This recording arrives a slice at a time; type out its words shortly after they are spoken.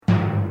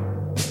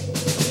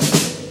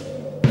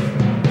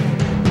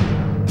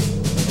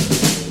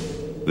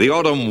The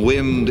autumn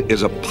wind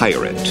is a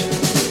pirate.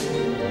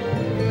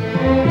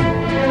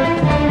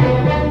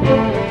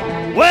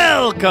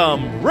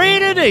 Welcome,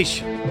 Raider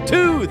Nation,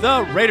 to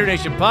the Raider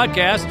Nation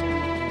podcast.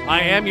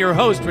 I am your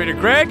host, Raider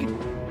Craig,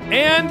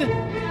 and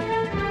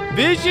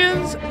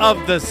visions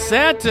of the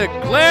Santa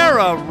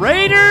Clara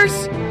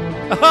Raiders?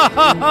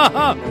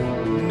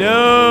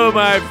 No,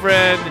 my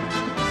friend,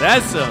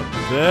 that's some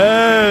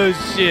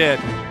bullshit.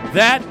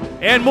 That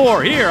and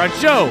more here on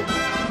show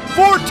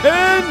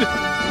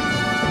 410.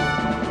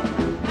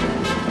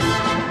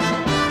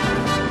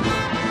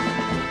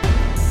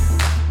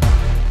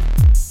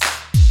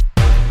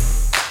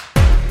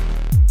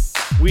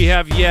 We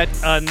have yet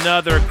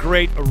another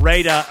great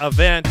Raider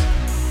event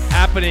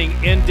happening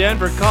in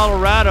Denver,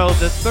 Colorado,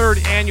 the third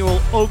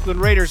annual Oakland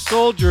Raiders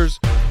Soldiers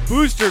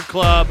Booster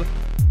Club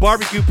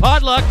Barbecue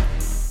Potluck.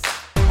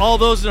 All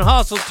those in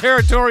hostile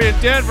territory in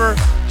Denver,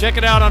 check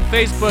it out on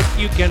Facebook.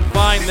 You can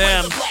find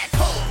them.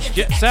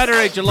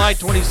 Saturday, July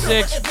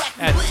 26th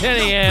at 10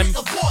 a.m.,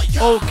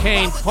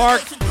 O'Kane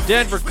Park,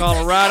 Denver,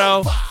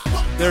 Colorado.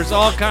 There's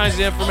all kinds of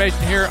information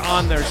here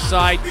on their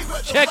site.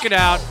 Check it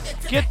out.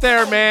 Get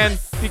there, man,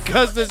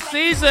 because the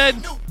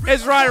season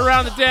is right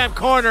around the damn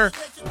corner.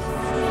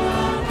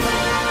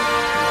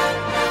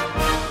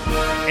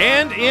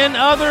 And in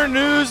other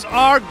news,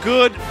 our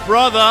good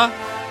brother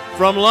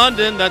from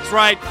London, that's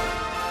right,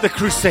 the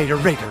Crusader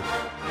Raider,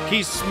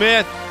 Keith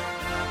Smith,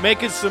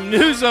 making some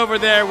news over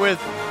there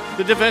with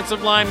the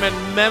defensive lineman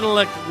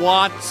Menelik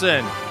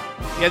Watson.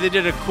 Yeah, they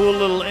did a cool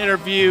little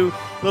interview,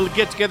 little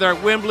get-together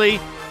at Wembley,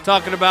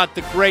 talking about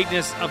the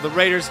greatness of the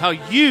Raiders, how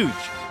huge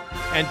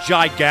and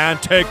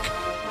gigantic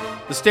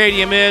the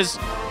stadium is.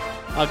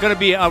 Going to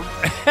be an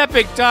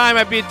epic time.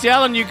 I've been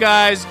telling you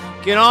guys,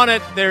 get on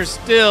it. There's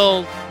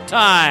still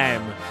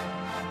time.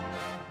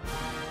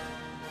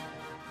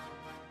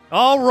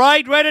 All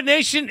right, Raider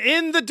Nation,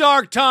 in the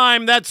dark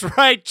time. That's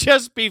right,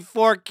 just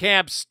before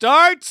camp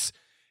starts.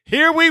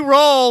 Here we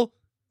roll.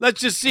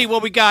 Let's just see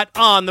what we got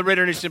on the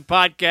Raider Nation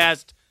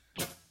podcast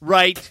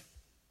right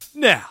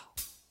now.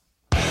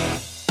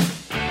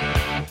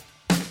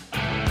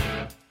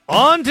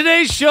 On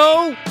today's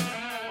show,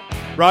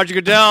 Roger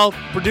Goodell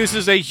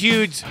produces a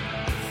huge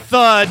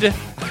thud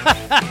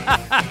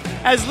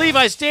as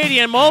Levi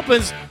Stadium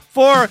opens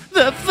for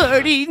the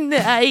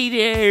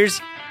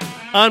 49ers.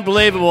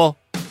 Unbelievable.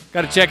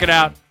 Got to check it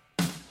out.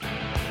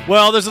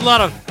 Well, there's a lot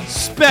of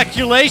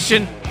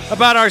speculation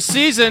about our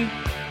season.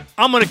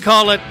 I'm going to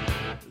call it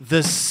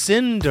the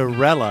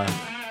Cinderella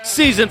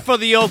season for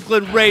the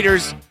Oakland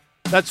Raiders.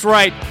 That's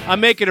right. I'm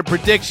making a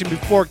prediction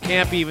before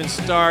camp even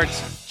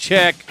starts.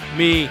 Check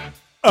me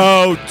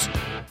out.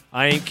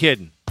 I ain't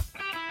kidding.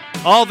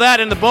 All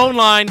that in the bone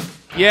line.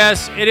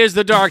 Yes, it is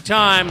the dark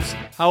times.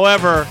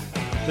 However,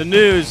 the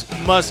news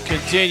must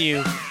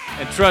continue.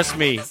 And trust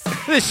me,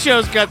 this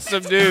show's got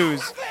some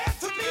news.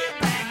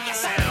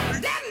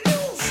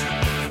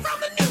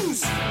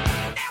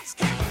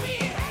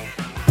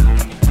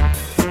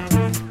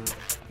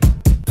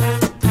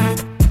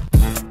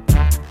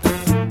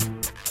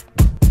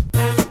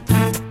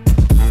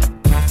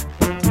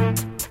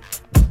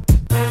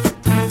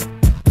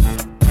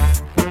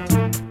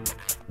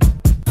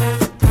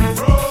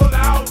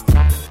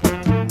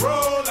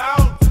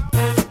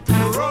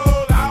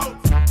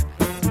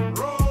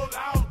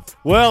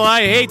 Well,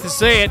 I hate to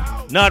say it,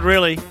 not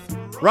really.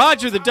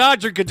 Roger the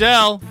Dodger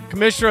Goodell,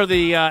 commissioner of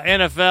the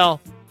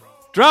NFL,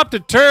 dropped a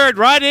turd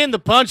right in the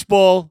punch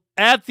bowl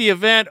at the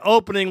event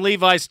opening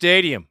Levi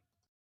Stadium.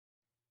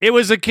 It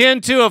was akin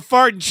to a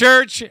fart in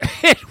church.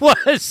 It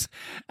was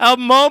a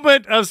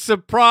moment of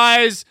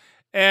surprise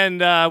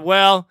and,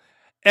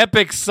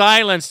 epic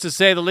silence, to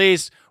say the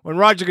least, when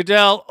Roger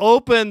Goodell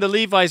opened the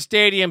Levi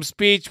Stadium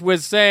speech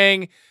with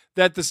saying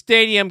that the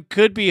stadium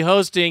could be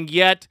hosting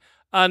yet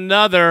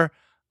another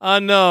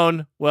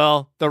unknown,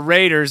 the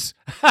Raiders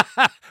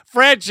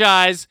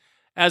franchise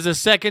as a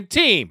second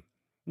team.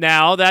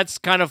 Now, that's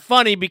kind of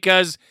funny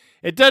because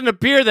it doesn't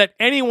appear that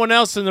anyone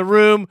else in the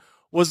room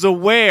was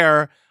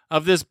aware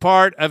of this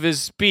part of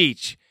his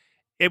speech.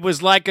 It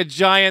was like a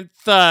giant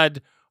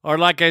thud, or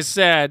like I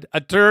said, a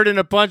turd in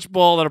a punch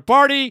bowl at a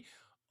party,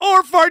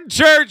 or fart in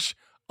church,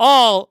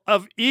 all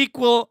of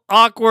equal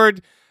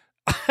awkward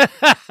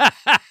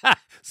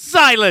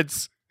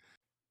silence.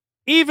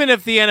 Even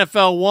if the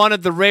NFL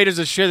wanted the Raiders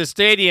to share the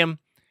stadium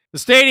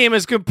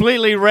is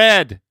completely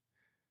red.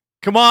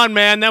 Come on,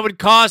 man, that would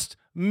cost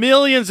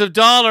millions of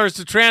dollars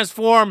to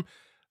transform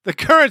the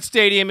current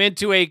stadium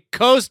into a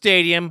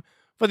co-stadium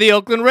for the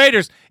Oakland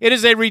Raiders. It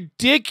is a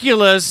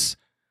ridiculous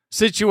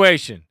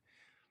situation.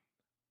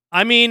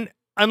 I mean,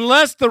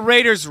 unless the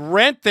Raiders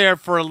rent there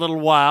for a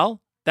little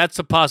while, that's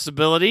a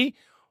possibility,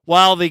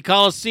 while the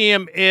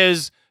Coliseum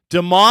is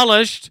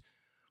demolished.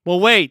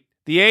 Well, wait.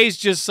 The A's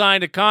just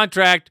signed a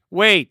contract.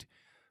 Wait,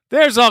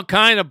 there's all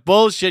kind of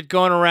bullshit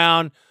going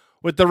around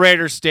with the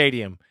Raiders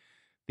Stadium.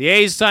 The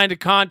A's signed a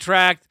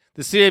contract.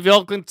 The city of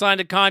Oakland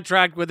signed a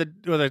contract with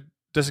a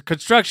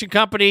construction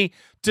company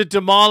to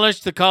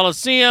demolish the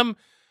Coliseum,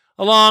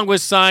 along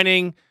with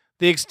signing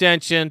the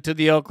extension to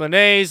the Oakland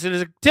A's. It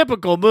is a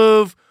typical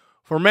move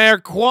for Mayor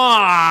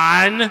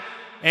Kwan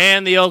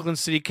and the Oakland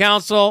City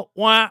Council.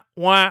 Wah,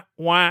 wah,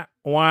 wah,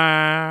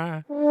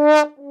 wah.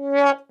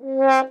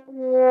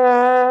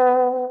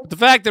 The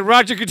fact that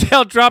Roger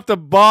Goodell dropped a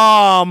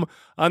bomb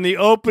on the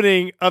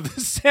opening of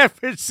the San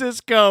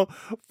Francisco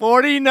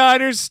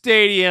 49ers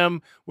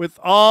Stadium with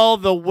all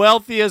the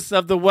wealthiest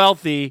of the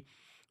wealthy,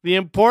 the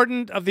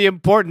important of the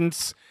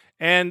importance,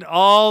 and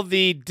all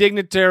the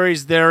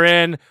dignitaries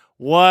therein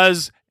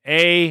was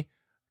a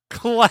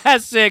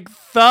classic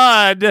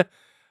thud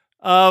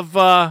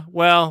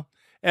of,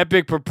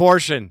 epic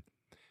proportion.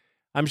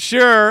 I'm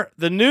sure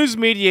the news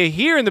media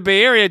here in the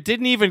Bay Area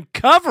didn't even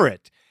cover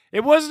it.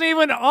 It wasn't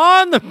even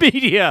on the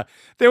media.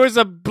 There was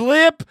a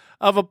blip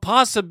of a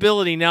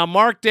possibility. Now,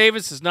 Mark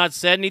Davis has not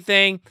said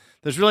anything.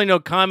 There's really no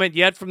comment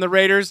yet from the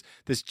Raiders.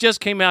 This just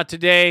came out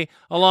today,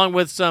 along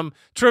with some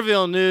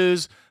trivial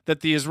news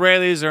that the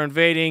Israelis are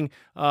invading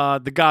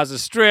the Gaza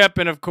Strip.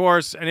 And, of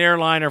course, an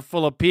airliner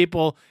full of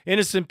people,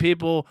 innocent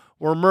people,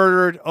 were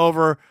murdered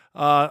over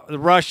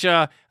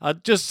Russia.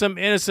 Just some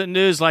innocent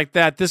news like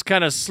that. This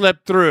kind of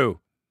slipped through.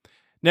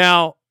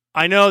 Now,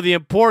 I know the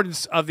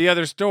importance of the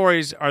other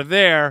stories are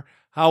there.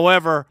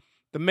 However,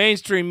 the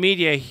mainstream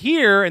media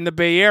here in the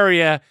Bay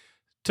Area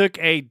took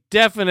a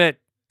definite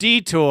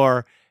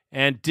detour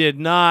and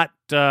didn't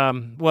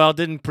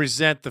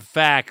present the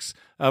facts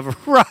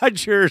of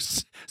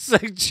Roger's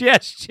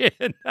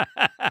suggestion.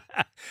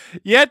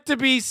 Yet to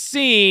be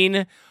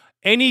seen,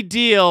 any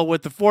deal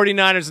with the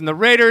 49ers and the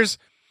Raiders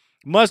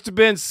must have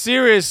been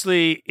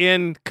seriously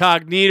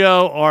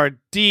incognito or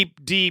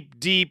deep, deep,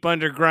 deep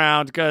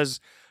underground, because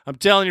I'm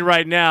telling you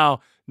right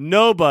now,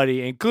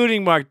 nobody,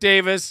 including Mark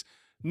Davis,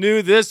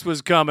 knew this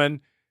was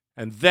coming,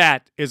 and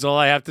that is all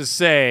I have to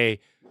say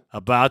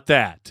about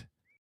that.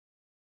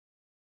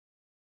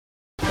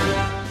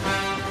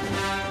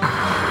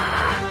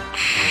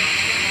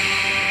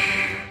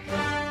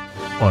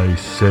 I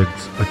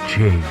sense a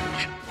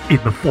change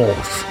in the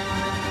Force.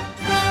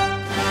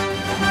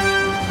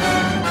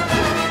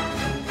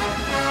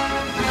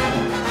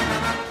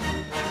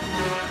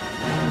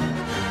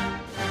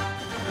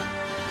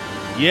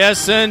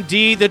 Yes,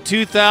 indeed, the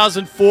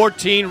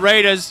 2014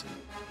 Raiders,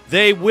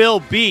 they will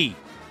be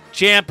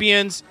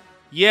champions.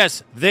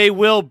 Yes, they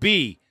will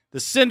be the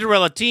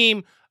Cinderella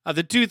team of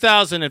the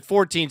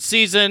 2014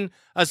 season,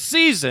 a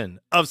season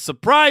of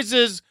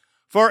surprises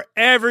for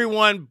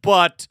everyone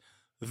but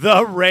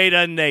the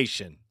Raider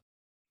Nation.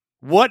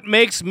 What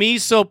makes me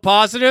so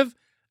positive?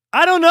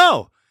 I don't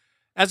know.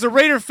 As a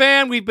Raider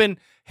fan, we've been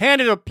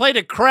handed a plate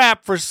of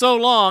crap for so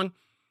long,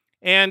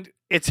 and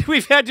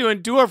we've had to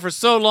endure for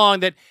so long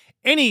that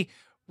any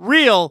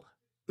real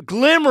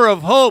glimmer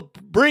of hope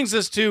brings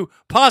us to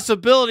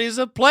possibilities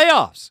of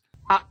playoffs.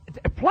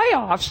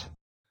 Playoffs?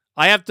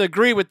 I have to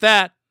agree with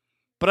that,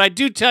 but I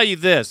do tell you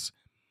this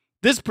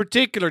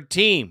particular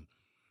team,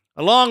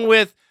 along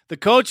with the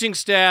coaching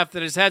staff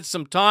that has had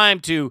some time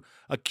to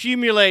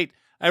accumulate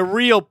a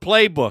real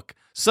playbook,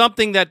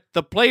 something that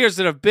the players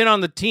that have been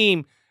on the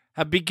team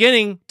have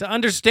beginning to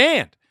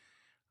understand.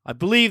 I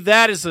believe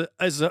that is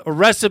a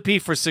recipe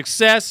for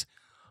success,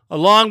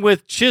 along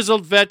with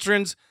chiseled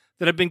veterans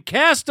that have been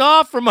cast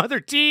off from other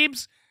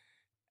teams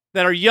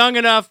that are young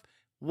enough,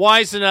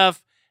 wise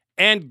enough,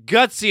 and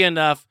gutsy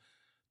enough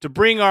to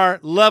bring our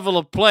level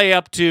of play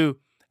up to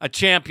a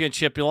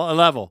championship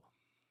level.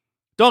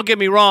 Don't get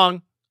me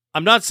wrong,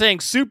 I'm not saying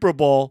Super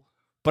Bowl,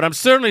 but I'm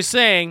certainly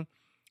saying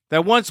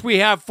that once we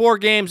have 4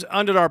 games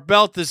under our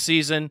belt this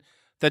season,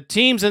 the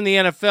teams in the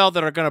NFL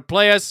that are going to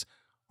play us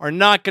are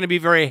not going to be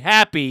very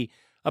happy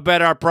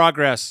about our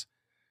progress.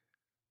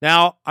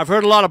 Now, I've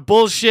heard a lot of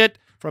bullshit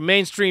from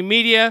mainstream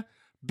media,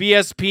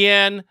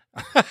 BSPN,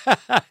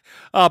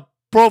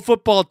 Pro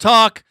Football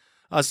Talk,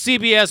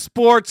 CBS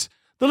Sports.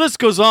 The list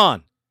goes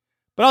on.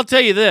 But I'll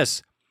tell you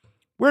this.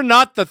 We're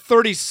not the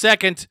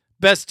 32nd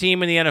best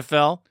team in the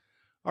NFL.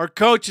 Our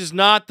coach is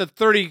not the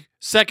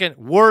 32nd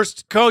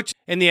worst coach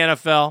in the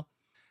NFL.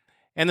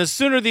 And the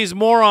sooner these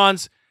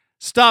morons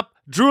stop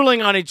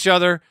drooling on each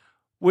other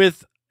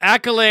with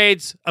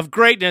accolades of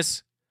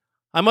greatness,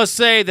 I must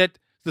say that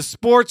the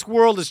sports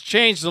world has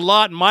changed a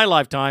lot in my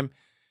lifetime.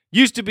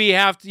 You used to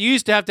have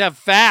to have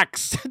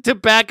facts to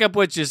back up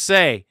what you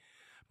say.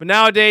 But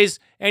nowadays,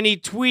 any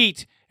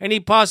tweet, any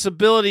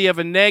possibility of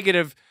a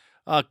negative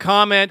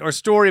comment or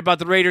story about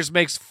the Raiders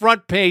makes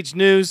front page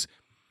news.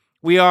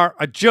 We are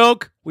a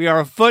joke. We are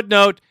a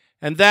footnote.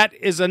 And that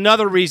is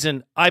another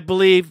reason I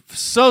believe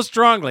so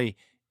strongly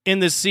in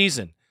this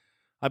season.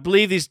 I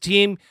believe this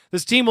team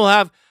will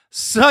have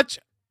such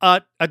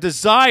a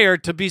desire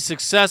to be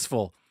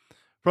successful.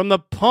 From the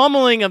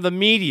pummeling of the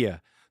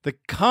media, the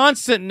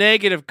constant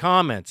negative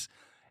comments,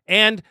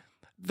 and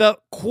the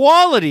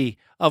quality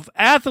of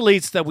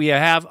athletes that we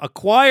have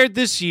acquired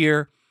this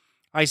year,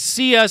 I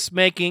see us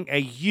making a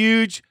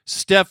huge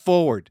step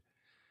forward.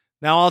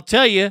 Now, I'll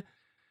tell you,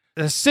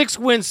 a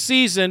 6-win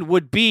season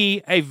would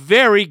be a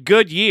very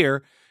good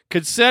year,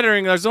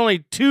 considering there's only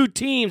 2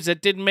 teams that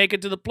didn't make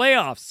it to the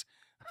playoffs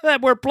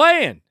that we're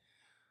playing.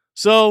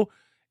 So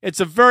It's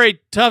a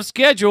very tough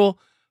schedule,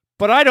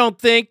 but I don't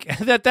think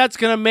that that's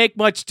going to make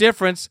much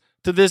difference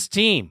to this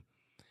team.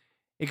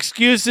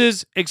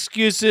 Excuses,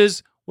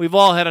 excuses. We've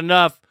all had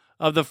enough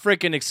of the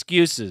frickin'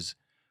 excuses.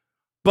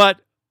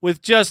 But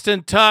with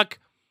Justin Tuck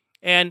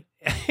and,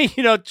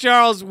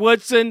 Charles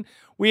Woodson,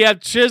 we have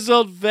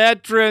chiseled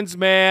veterans,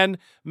 man.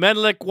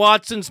 Menelik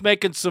Watson's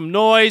making some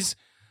noise.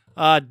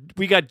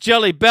 We got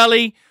Jelly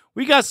Belly.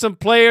 We got some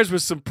players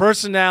with some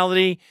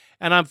personality,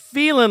 and I'm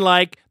feeling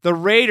like the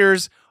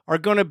Raiders are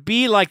going to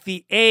be like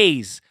the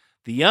A's.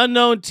 The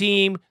unknown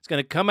team is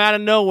going to come out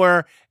of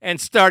nowhere and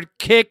start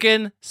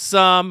kicking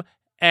some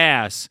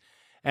ass.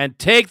 And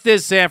take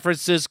this, San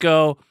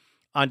Francisco,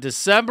 on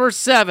December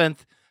 7th,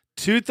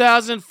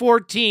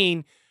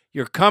 2014,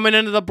 you're coming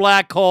into the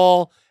black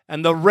hole,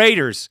 and the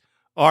Raiders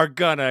are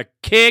going to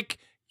kick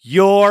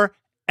your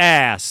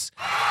ass.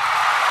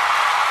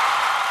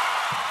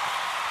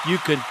 You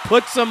can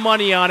put some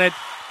money on it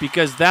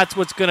because that's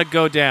what's going to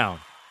go down.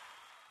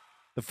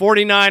 The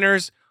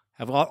 49ers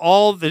have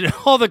all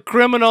the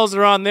criminals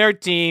are on their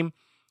team.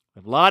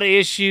 A lot of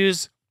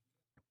issues,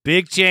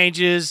 big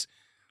changes.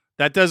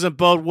 That doesn't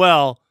bode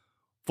well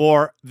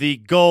for the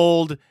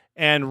gold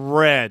and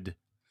red.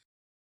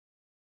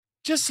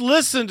 Just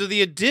listen to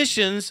the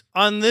additions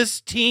on this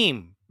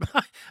team.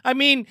 I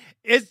mean,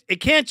 it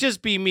can't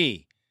just be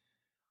me.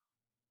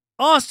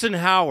 Austin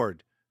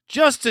Howard,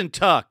 Justin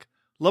Tuck,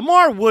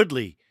 Lamar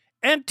Woodley,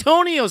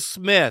 Antonio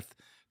Smith,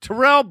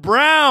 Terrell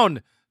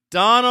Brown,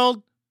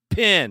 Donald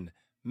Pinn,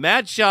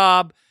 Matt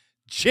Schaub,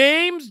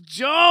 James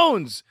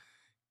Jones,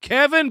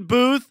 Kevin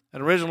Booth,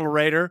 an original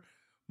Raider,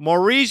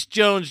 Maurice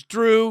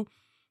Jones-Drew,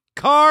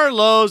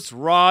 Carlos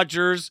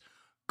Rogers,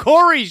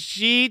 Corey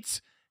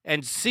Sheets,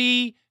 and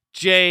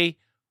C.J.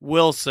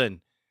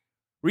 Wilson.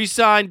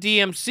 Re-signed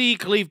DMC,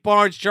 Khalif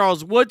Barnes,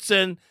 Charles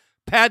Woodson,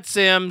 Pat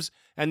Sims,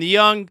 and the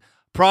young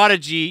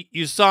prodigy,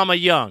 Usama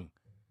Young.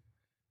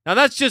 Now,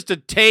 that's just a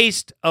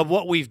taste of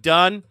what we've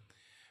done.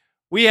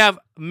 We have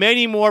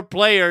many more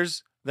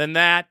players than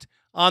that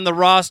on the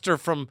roster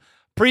from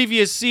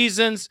previous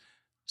seasons.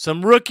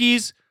 Some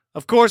rookies.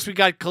 Of course, we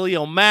got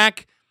Khalil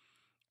Mack.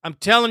 I'm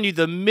telling you,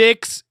 the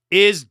mix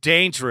is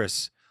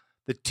dangerous.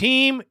 The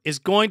team is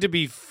going to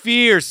be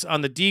fierce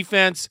on the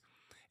defense,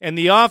 and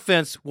the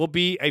offense will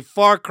be a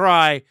far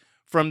cry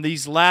from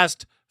these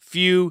last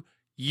few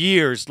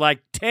years,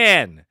 like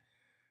 10.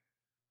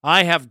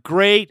 I have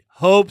great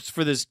hopes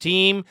for this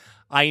team.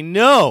 I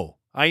know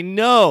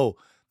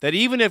that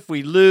even if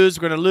we lose,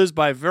 we're going to lose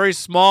by a very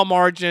small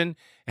margin,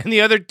 and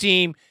the other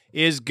team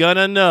is going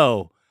to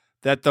know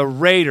that the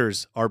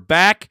Raiders are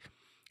back,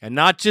 and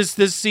not just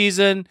this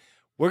season.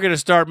 We're going to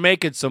start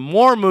making some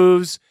more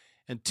moves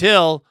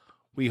until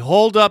we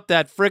hold up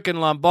that frickin'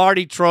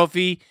 Lombardi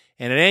trophy,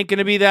 and it ain't going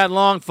to be that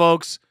long,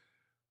 folks.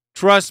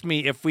 Trust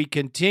me, if we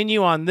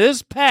continue on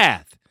this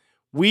path,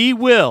 we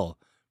will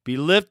be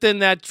lifting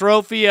that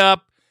trophy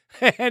up,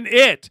 and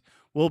it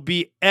will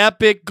be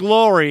epic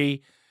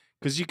glory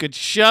because you could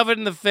shove it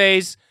in the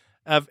face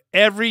of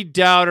every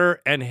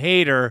doubter and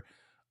hater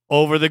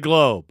over the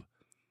globe.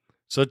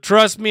 So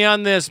trust me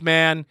on this,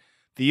 man.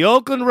 The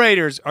Oakland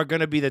Raiders are going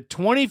to be the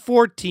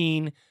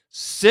 2014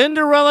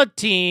 Cinderella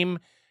team,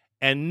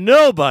 and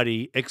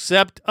nobody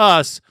except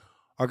us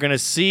are going to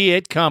see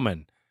it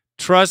coming.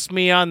 Trust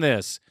me on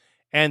this.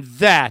 And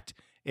that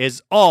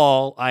is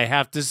all I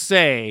have to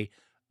say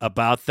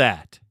about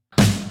that.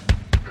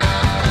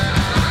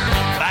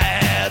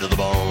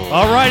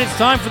 All right, it's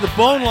time for the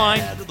Bone Line.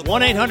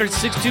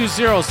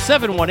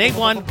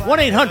 1-800-620-7181.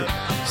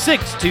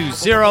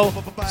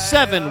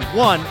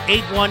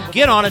 1-800-620-7181.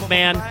 Get on it,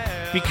 man,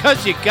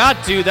 because you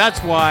got to.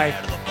 That's why.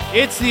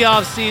 It's the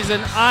off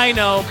season. I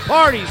know.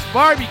 Parties,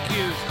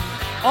 barbecues,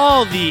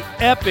 all the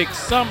epic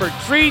summer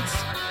treats.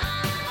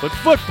 But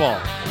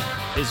football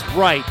is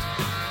right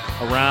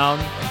around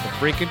the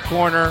freaking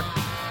corner,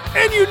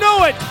 and you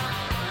know it.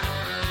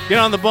 Get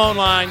on the Bone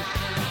Line.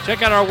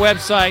 Check out our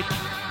website.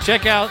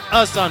 Check out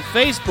us on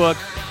Facebook.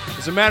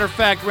 As a matter of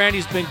fact,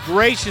 Randy's been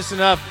gracious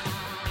enough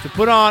to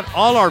put on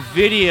all our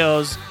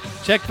videos.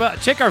 Check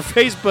our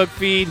Facebook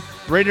feed,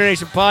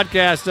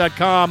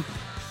 RaiderNationPodcast.com.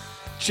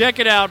 Check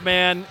it out,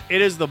 man.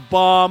 It is the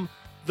bomb.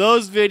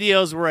 Those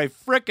videos were a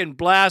frickin'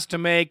 blast to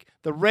make.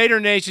 The Raider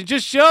Nation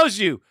just shows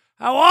you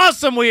how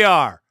awesome we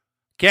are.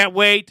 Can't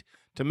wait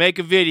to make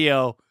a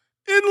video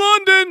in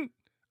London.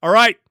 All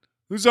right,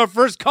 who's our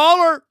first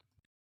caller?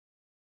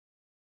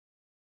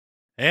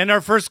 And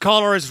our first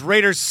caller is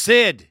Raider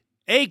Sid,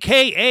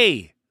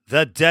 a.k.a.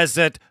 the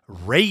Desert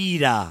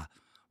Raider.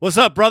 What's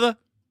up, brother?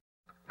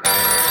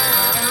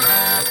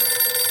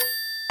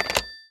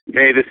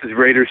 Hey, this is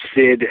Raider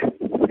Sid,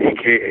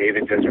 a.k.a.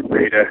 the Desert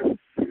Raider.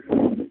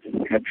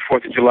 Happy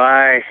 4th of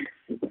July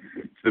to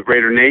the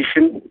Raider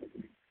Nation.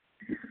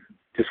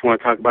 Just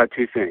want to talk about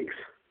two things.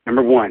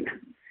 Number one,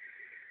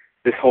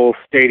 this whole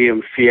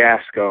stadium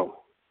fiasco.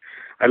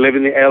 I live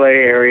in the L.A.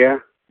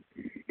 area,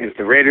 and if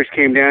the Raiders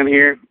came down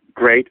here,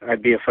 great.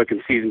 I'd be a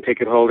fucking season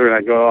ticket holder, and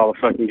I'd go to all the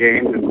fucking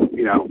games, and,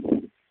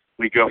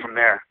 we'd go from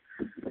there.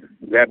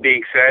 That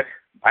being said,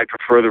 I'd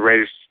prefer the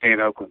Raiders to stay in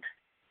Oakland.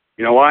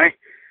 You know why?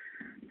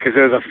 Because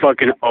they're the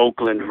fucking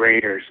Oakland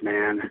Raiders,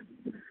 man.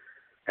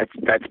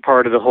 That's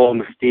part of the whole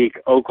mystique,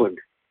 Oakland.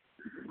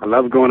 I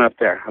love going up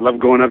there. I love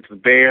going up to the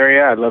Bay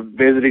Area. I love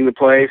visiting the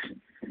place.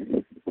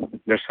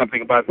 There's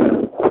something about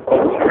the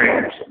Oakland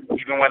Raiders.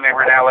 Even when they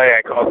were in L.A.,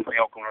 I called them the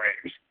Oakland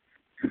Raiders.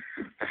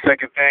 The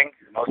second thing,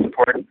 most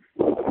important,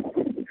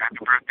 happy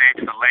birthday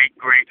to the late,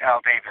 great Al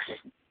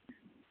Davis.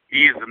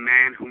 He is the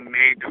man who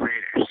made the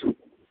Raiders.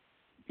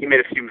 He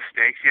made a few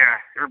mistakes.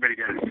 Yeah, everybody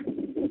does.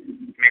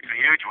 He made some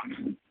huge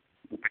ones.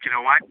 But you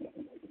know what?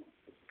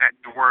 That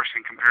dwarfs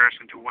in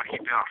comparison to what he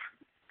built.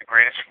 The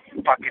greatest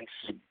fucking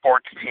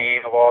sports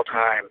team of all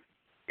time.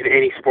 In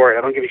any sport.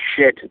 I don't give a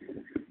shit.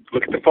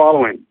 Look at the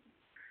following.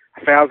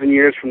 1,000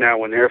 years from now,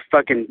 when they're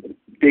fucking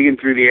digging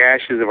through the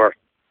ashes of our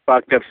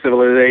fucked up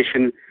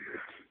civilization,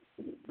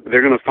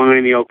 they're going to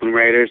find the Oakland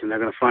Raiders and they're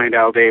going to find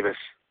Al Davis.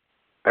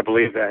 I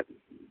believe that.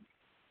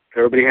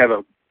 Everybody have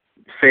a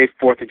safe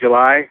 4th of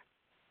July.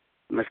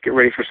 And let's get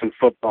ready for some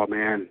football,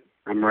 man.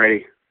 I'm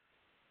ready.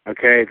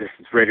 Okay, this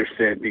is Raider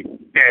Sid, the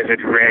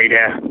Desert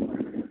Raider.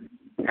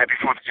 Happy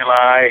 4th of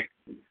July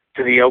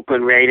to the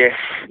Oakland Raiders.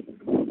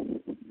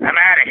 I'm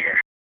out of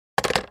here.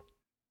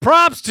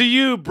 Props to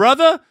you,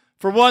 brother,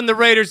 for wanting the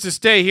Raiders to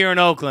stay here in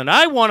Oakland.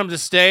 I want them to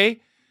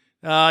stay,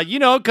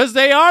 because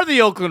they are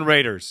the Oakland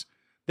Raiders.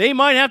 They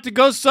might have to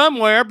go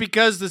somewhere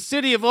because the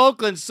city of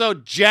Oakland's so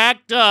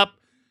jacked up.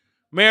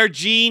 Mayor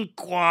Gene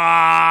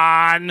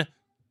Kwan,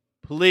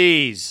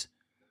 please.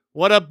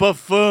 What a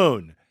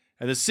buffoon.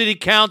 And the city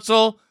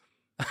council,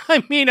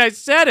 I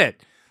said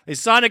it. They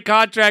signed a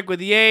contract with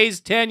the A's,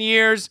 10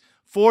 years,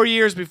 4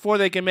 years before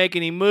they can make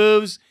any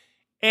moves.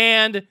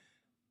 And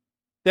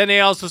then they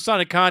also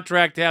signed a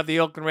contract to have the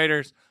Oakland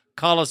Raiders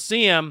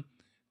Coliseum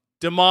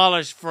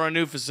demolished for a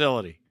new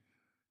facility.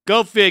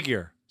 Go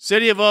figure.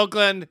 City of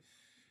Oakland,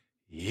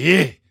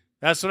 yeah.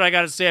 That's what I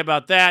got to say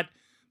about that.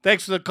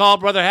 Thanks for the call,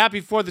 brother.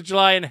 Happy 4th of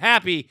July and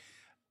happy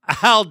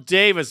Al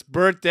Davis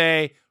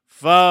birthday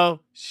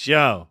faux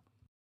show.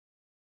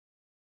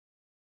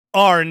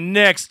 Our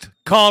next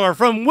caller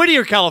from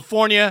Whittier,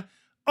 California,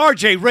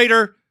 RJ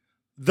Raider,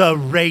 the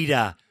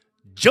Raider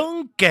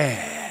Junkie.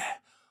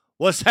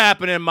 What's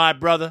happening, my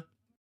brother?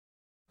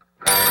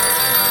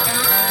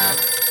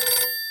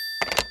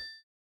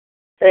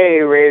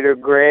 Hey, Raider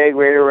Greg,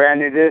 Raider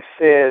Randy, this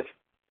is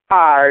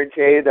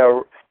RJ,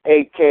 the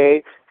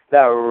AK,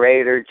 the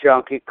Raider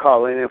Junkie,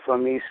 calling in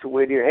from East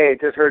Whittier. Hey,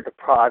 just heard the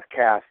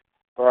podcast.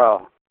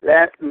 Bro,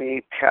 let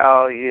me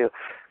tell you,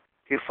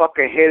 you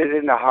fucking hit it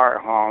in the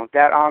heart, home.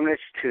 That Omnich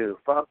too.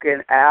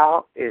 Fucking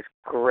Al is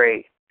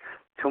great.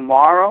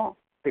 Tomorrow,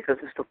 because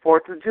it's the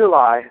 4th of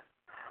July,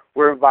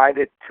 we're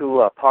invited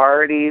to a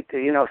party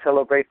to,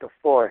 celebrate the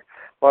 4th.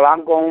 Well,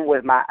 I'm going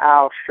with my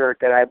Al shirt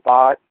that I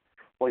bought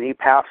when he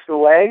passed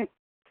away.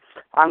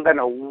 I'm going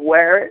to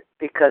wear it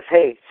because,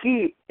 hey,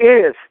 he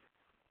is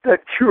the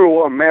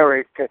true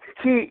American.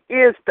 He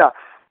is the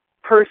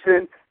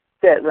person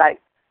that,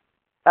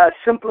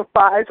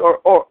 simplifies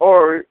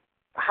or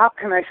how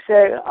can I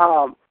say,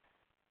 I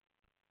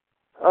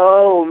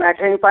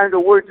can't find the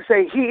word to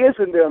say. He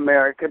isn't the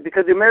American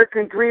because the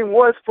American dream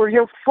was for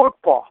him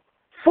football.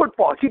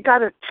 He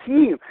got a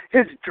team.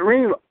 His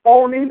dream,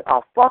 owning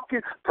a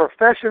fucking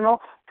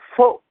professional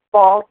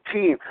football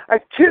team. A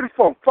kid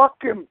from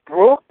fucking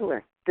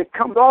Brooklyn that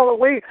comes all the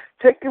way,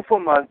 taken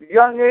from a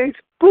young age,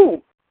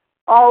 boom,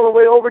 all the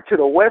way over to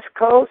the West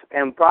Coast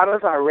and brought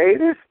us our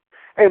Raiders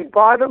and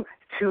brought them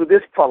to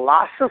this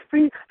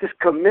philosophy, this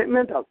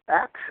commitment of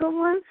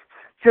excellence.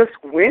 Just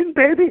win,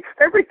 baby.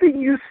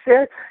 Everything you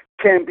said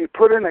can be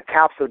put in a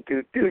capsule,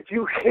 dude. Dude,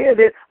 you hit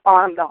it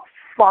on the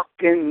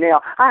fucking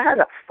nail. I had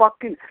a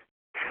fucking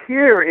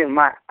tear in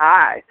my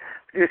eye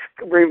just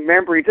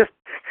remembering, just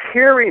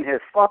hearing his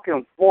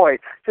fucking voice,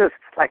 just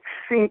like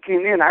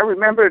sinking in. I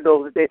remember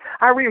those days.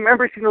 I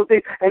remember seeing those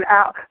days. And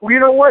you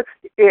know what?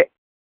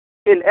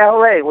 In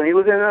L.A., when he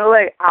was in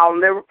L.A., I'll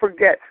never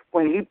forget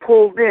when he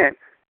pulled in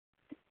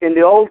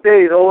the old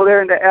days over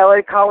there in the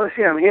L.A.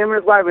 Coliseum, him and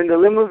his wife in the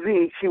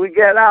limousine, she would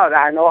get out.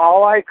 I know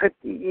all I could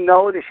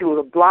know that she was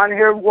a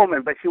blonde-haired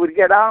woman, but she would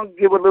get out and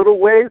give a little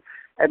wave.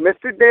 And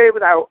Mr.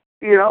 David, I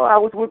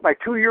was with my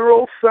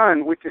 2-year-old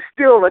son, which is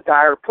still a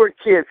dire poor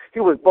kid. He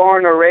was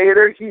born a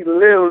Raider. He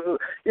lives,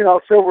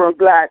 silver and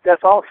black.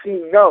 That's all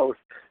she knows.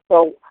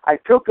 So I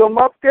took him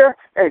up there,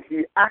 and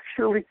he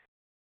actually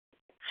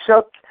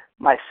shook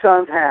my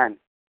son's hand.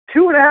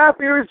 2.5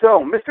 years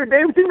old. Mr.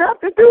 Davis didn't have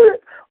to do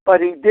it,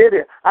 but he did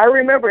it. I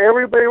remember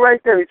everybody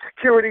right there, the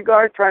security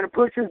guard trying to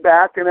push his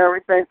back and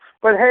everything.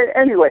 But hey,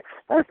 anyway,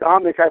 that's the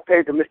homage I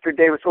paid to Mr.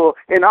 Davis. So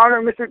in honor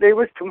of Mr.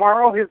 Davis,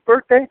 tomorrow, his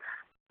birthday,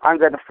 I'm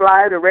going to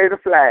fly the Raider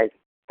flag.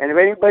 And if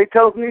anybody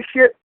tells me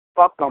shit,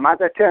 fuck them. I'm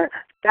going to tell you,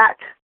 that's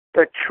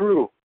the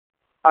true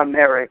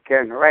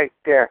American right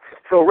there.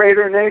 So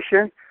Raider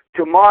Nation,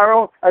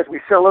 tomorrow, as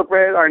we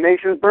celebrate our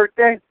nation's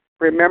birthday,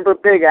 remember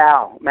Big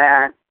Al,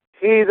 man.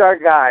 He's our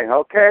guy,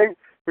 okay?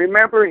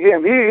 Remember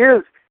him. He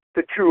is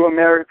the true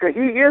America.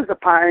 He is the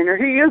pioneer.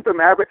 He is the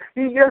maverick.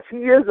 He is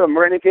a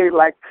renegade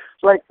like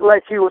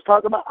he was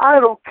talking about. I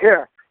don't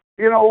care.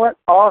 you know what?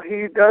 All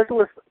he does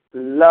was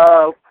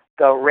love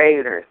the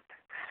Raiders.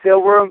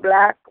 Silver and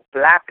black,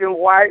 black and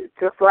white,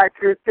 just like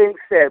your thing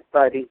said,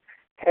 buddy.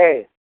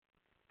 Hey,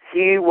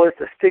 he was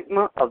the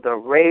stigma of the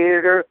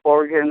Raider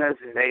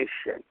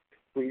organization.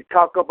 When you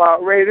talk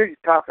about Raiders, you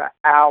talk about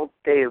Al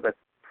Davis,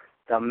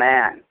 the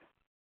man.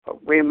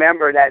 But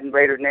remember that in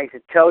Raider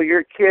Nation. Tell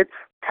your kids,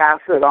 pass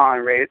it on,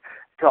 Raiders,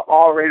 to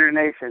all Raider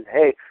Nations.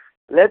 Hey,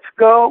 let's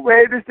go,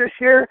 Raiders, this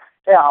year.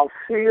 Hey, I'll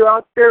see you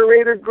out there,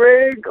 Raider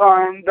Greg,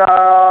 on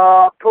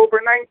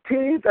October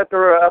 19th at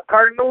the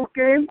Cardinals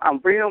game. I'm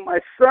bringing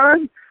my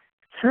son,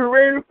 true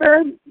Raider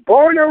fan,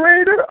 born a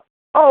Raider,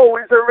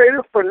 always a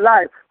Raider for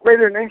life.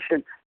 Raider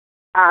Nation,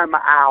 I'm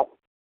out.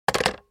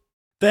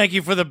 Thank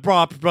you for the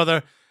props,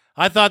 brother.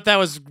 I thought that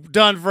was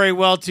done very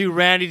well, too.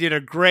 Randy did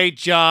a great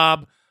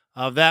job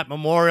of that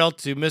memorial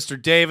to Mr.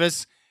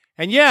 Davis.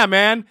 And yeah,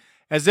 man,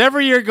 as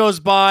every year goes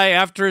by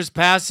after his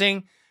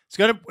passing,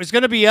 it's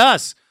gonna be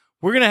us.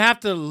 We're going to have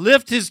to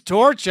lift his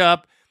torch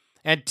up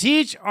and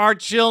teach our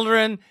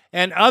children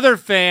and other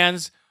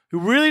fans who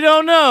really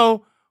don't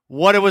know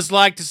what it was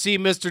like to see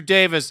Mr.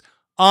 Davis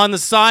on the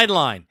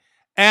sideline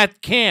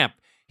at camp.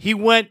 He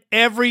went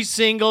every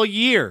single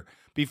year.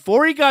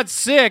 Before he got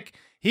sick,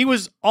 he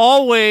was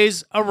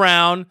always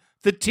around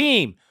the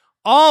team,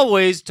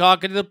 always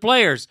talking to the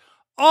players,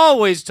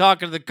 always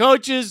talking to the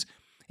coaches.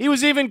 He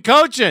was even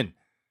coaching.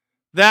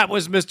 That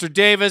was Mr.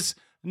 Davis.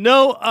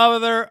 No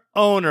other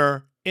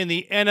owner in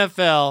the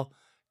NFL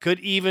could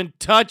even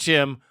touch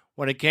him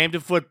when it came to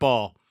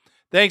football.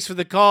 Thanks for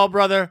the call,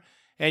 brother.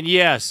 And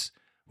yes,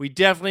 we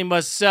definitely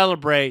must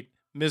celebrate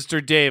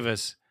Mr.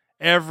 Davis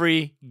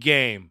every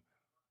game.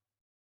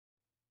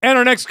 And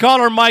our next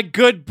caller, my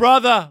good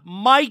brother,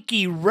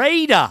 Mikey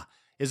Rada,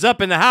 is up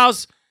in the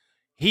house.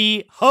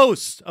 He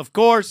hosts, of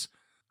course,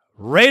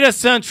 Rada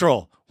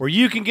Central, where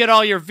you can get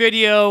all your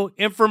video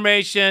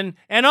information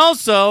and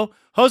also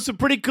host a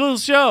pretty cool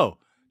show.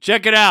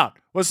 Check it out.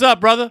 What's up,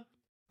 brother?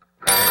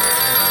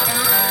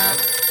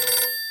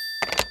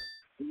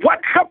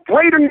 What's up,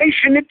 Raider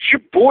Nation? It's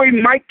your boy,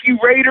 Mikey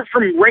Raider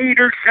from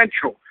Raider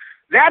Central.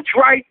 That's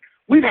right.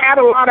 We've had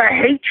a lot of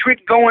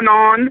hatred going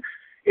on.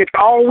 It's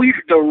always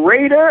the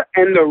Raider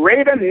and the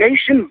Raider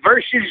Nation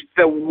versus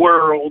the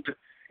world.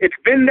 It's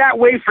been that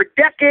way for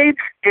decades,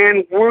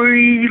 and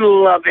we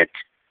love it.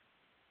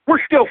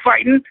 We're still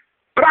fighting,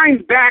 but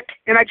I'm back,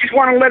 and I just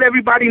want to let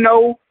everybody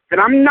know that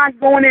I'm not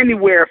going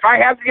anywhere. If I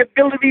have the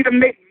ability to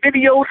make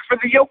videos for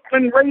the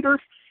Oakland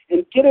Raiders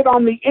and get it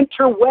on the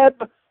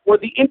interweb or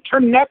the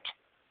internet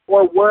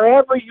or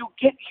wherever you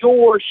get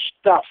your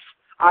stuff,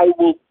 I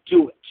will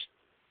do it.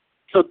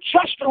 So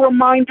just a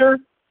reminder,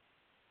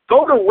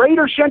 go to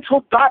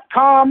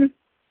RaiderCentral.com,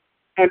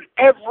 and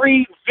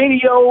every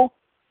video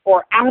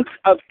or ounce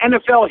of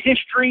NFL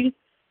history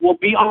will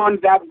be on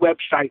that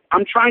website.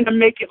 I'm trying to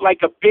make it like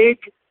a big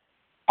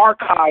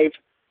archive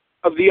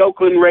of the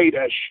Oakland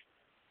Raiders.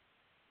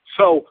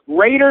 So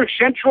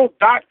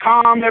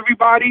RaiderCentral.com,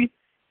 everybody.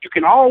 You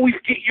can always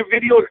get your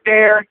videos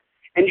there,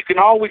 and you can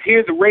always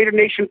hear the Raider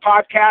Nation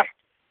podcast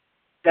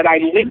that I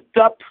linked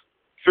up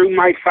through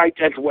my site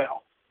as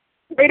well.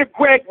 Raider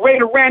Greg,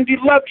 Raider Randy,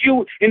 love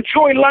you.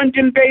 Enjoy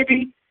London,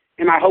 baby.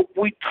 And I hope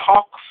we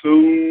talk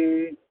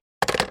soon.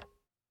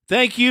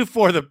 Thank you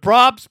for the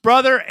props,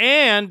 brother,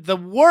 and the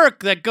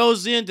work that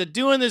goes into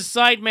doing this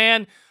site,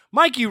 man.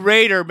 Mikey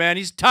Raider, man,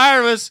 he's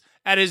tireless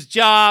at his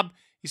job.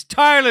 He's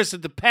tireless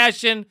at the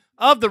passion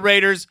of the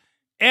Raiders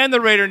and the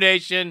Raider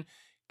Nation.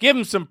 Give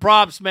him some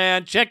props,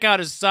 man. Check out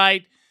his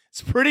site.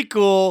 It's pretty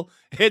cool.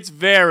 It's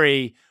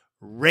very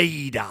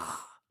Raider.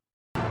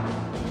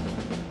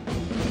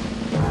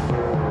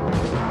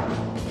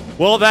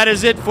 Well, that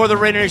is it for the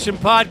Raider Nation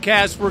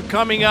podcast. We're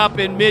coming up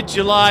in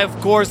mid-July. Of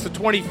course, the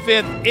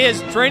 25th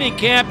is training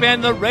camp,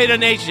 and the Raider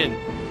Nation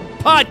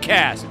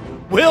podcast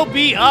will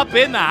be up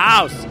in the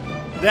house.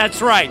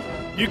 That's right.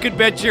 You can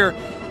bet your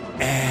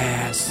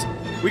ass.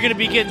 We're going to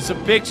be getting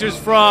some pictures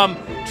from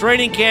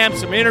training camp,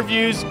 some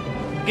interviews.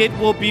 It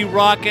will be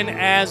rocking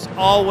as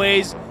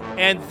always,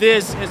 and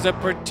this is a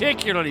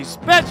particularly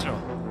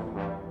special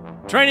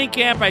training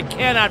camp. I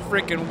cannot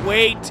freaking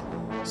wait.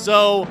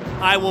 So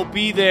I will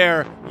be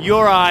there,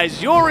 your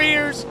eyes, your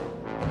ears,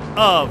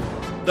 of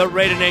the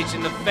Raider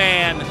Nation, the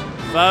fan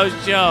faux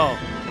show.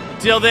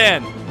 Until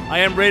then, I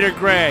am Raider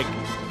Greg,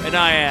 and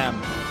I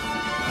am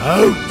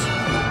out.